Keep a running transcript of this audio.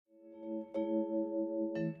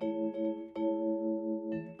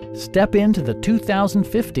Step into the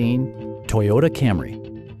 2015 Toyota Camry.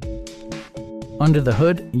 Under the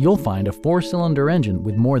hood, you'll find a 4-cylinder engine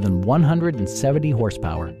with more than 170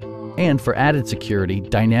 horsepower. And for added security,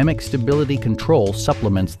 dynamic stability control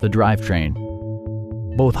supplements the drivetrain.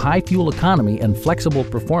 Both high fuel economy and flexible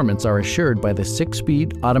performance are assured by the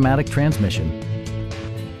 6-speed automatic transmission.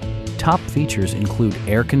 Top features include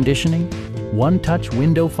air conditioning, one-touch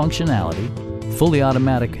window functionality, fully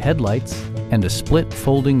automatic headlights, and a split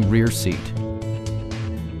folding rear seat.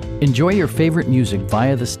 Enjoy your favorite music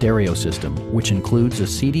via the stereo system, which includes a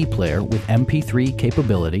CD player with MP3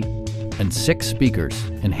 capability and 6 speakers,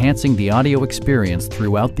 enhancing the audio experience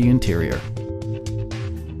throughout the interior.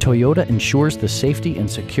 Toyota ensures the safety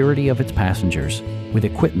and security of its passengers with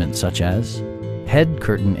equipment such as head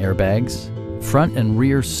curtain airbags, front and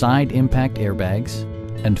rear side impact airbags,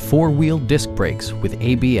 and 4-wheel disc brakes with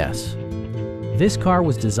ABS. This car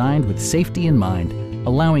was designed with safety in mind,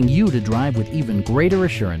 allowing you to drive with even greater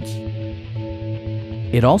assurance.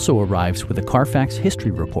 It also arrives with a Carfax history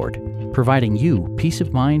report, providing you peace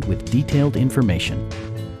of mind with detailed information.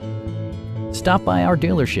 Stop by our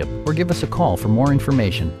dealership or give us a call for more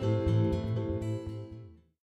information.